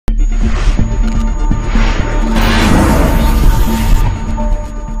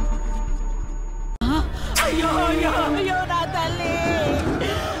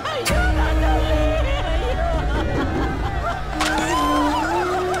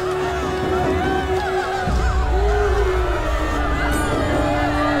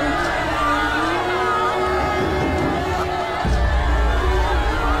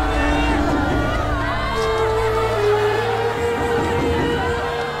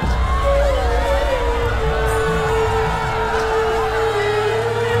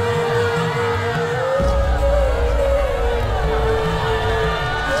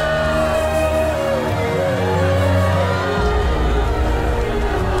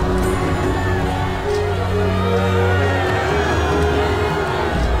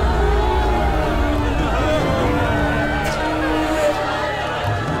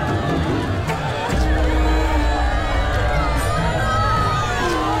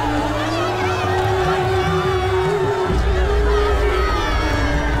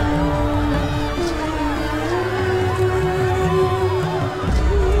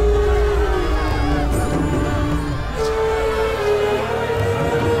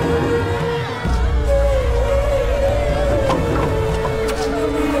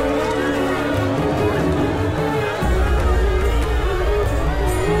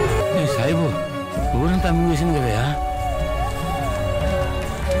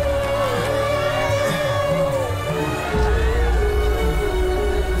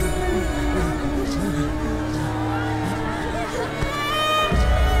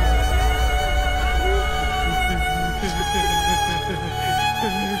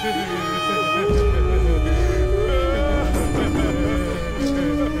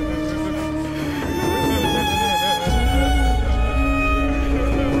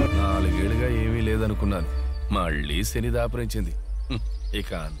శని దాపరించింది.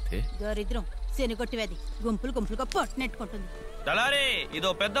 ఇక అంతే. దరిద్రం శని కొట్టివేది గుంపులు గుంపులుగా పొట్టనెట్టుకుంటుంది. తలారి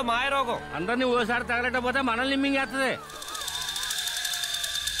ఇదో పెద్ద మాయరోగం. అందరినీ ఓసారి తగలటపోతే మనల్ని మింగేస్తుంది.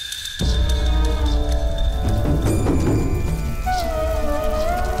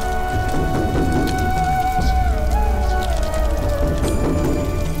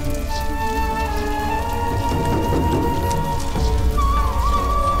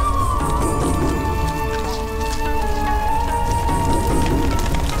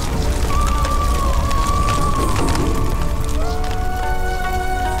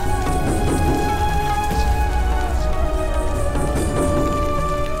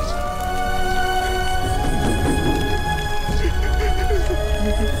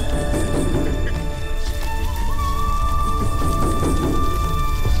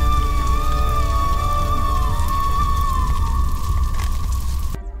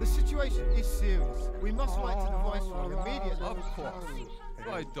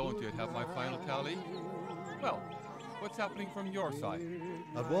 What's happening from your side?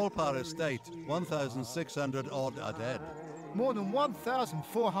 At Paradesi, 1,600 odd are dead. More than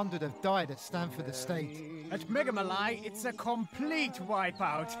 1,400 have died at Stanford Estate. At Megamalai, it's a complete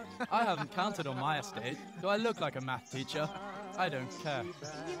wipeout. I haven't counted on my estate. Do I look like a math teacher? I don't care.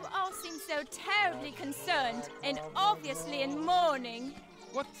 You all seem so terribly concerned and obviously in mourning.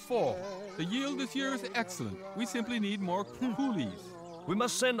 What for? The yield this year is excellent. We simply need more coolies. We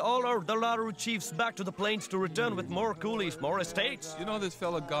must send all our Dalaru chiefs back to the plains to return with more coolies, more estates. You know this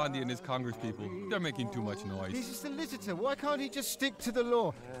fellow Gandhi and his Congress people, they're making too much noise. He's a solicitor. Why can't he just stick to the law?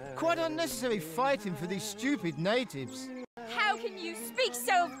 Quite unnecessary fighting for these stupid natives. How can you speak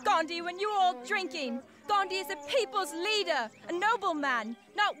so of Gandhi when you're all drinking? Gandhi is a people's leader, a nobleman.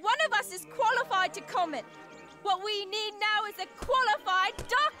 Not one of us is qualified to comment. What we need now is a qualified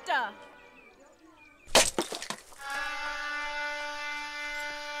doctor.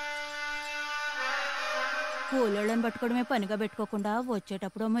 కూలోళ్ళని పట్టుకోవడమే పనిగా పెట్టుకోకుండా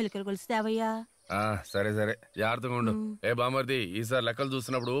వచ్చేటప్పుడు మెలికలు గొలుసు తేవయ్యా. సరే సరే జాగ్రత్తగా ఉండు. ఏ బామర్ది, ఈసారి లెక్కలు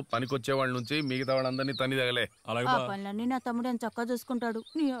చూసినప్పుడు పనికొచ్చే వాళ్ళ నుంచి మిగతా వాళ్ళందరినీ తన్ని తగలే. ఆ పనులన్నీ నా తమ్ముడు ఎంత చక్కగా చూసుకుంటాడు.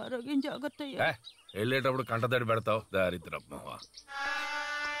 నీ ఆరోగ్యం జాగ్రత్త. వెళ్ళేటప్పుడు కంటతడి పెడతావు దారిద్రమ్మ.